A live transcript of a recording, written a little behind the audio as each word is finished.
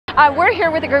We're here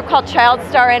with a group called Child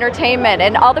Star Entertainment,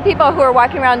 and all the people who are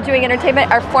walking around doing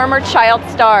entertainment are former child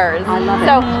stars. I love it.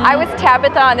 So I was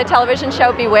Tabitha on the television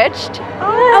show Bewitched.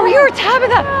 Oh, you were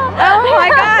Tabitha! Oh my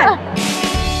God!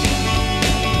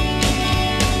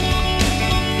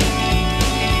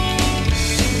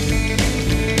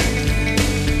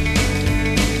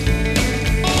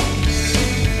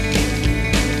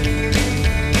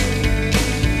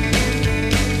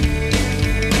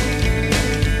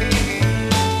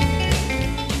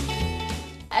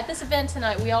 At this event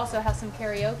tonight, we also have some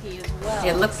karaoke as well.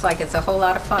 It looks like it's a whole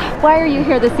lot of fun. Why are you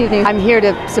here this evening? I'm here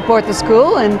to support the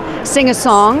school and sing a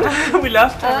song. We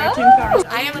love karaoke.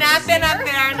 I am not been up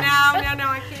there. No,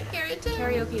 I can't carry it.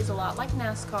 Karaoke is a lot like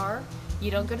NASCAR.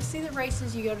 You don't go to see the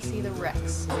races, you go to see the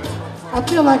wrecks. I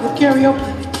feel like a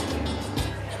karaoke.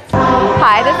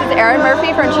 Hi, this is Erin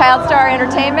Murphy from Child Star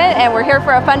Entertainment, and we're here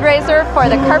for a fundraiser for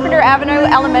the Carpenter Avenue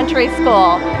Elementary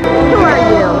School. Who are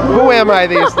you? Who am I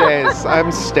these days?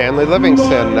 I'm Stanley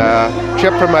Livingston,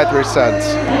 Chip from My 3 Cents.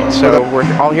 So we're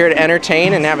all here to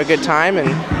entertain and have a good time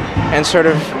and sort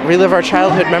of relive our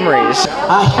childhood memories.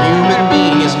 A human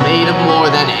being is made of more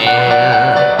than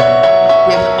air.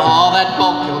 With all that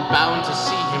bulk, you're bound to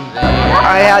see him there.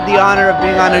 I had the honor of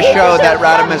being on a show that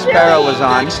Radamus Sparrow was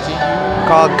on,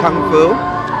 called Kung Fu,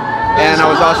 and I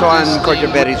was also on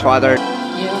Cortaberry's father.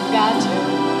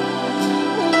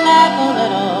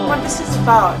 What this is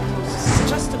about, it's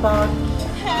just about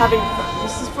having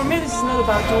fun. For me, this is not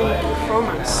about doing a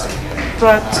performance,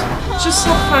 but just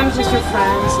have fun with your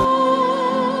friends.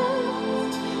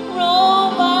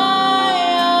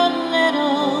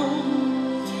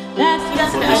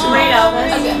 That's great,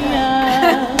 Elvis.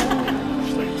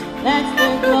 That's the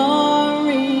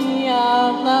glory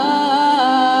of love.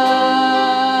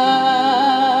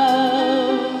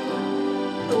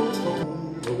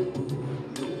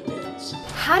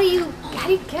 How do you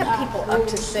get people up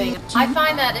to sing? I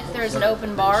find that if there's an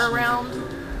open bar around,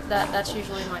 that's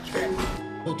usually my trick.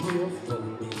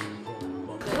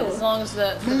 As long as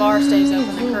the bar stays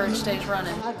open, the courage stays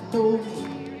running.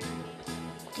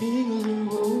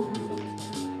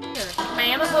 I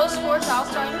am a host for Child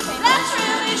Star Entertainment.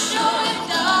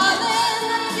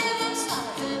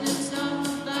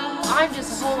 I'm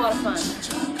just a whole lot of fun.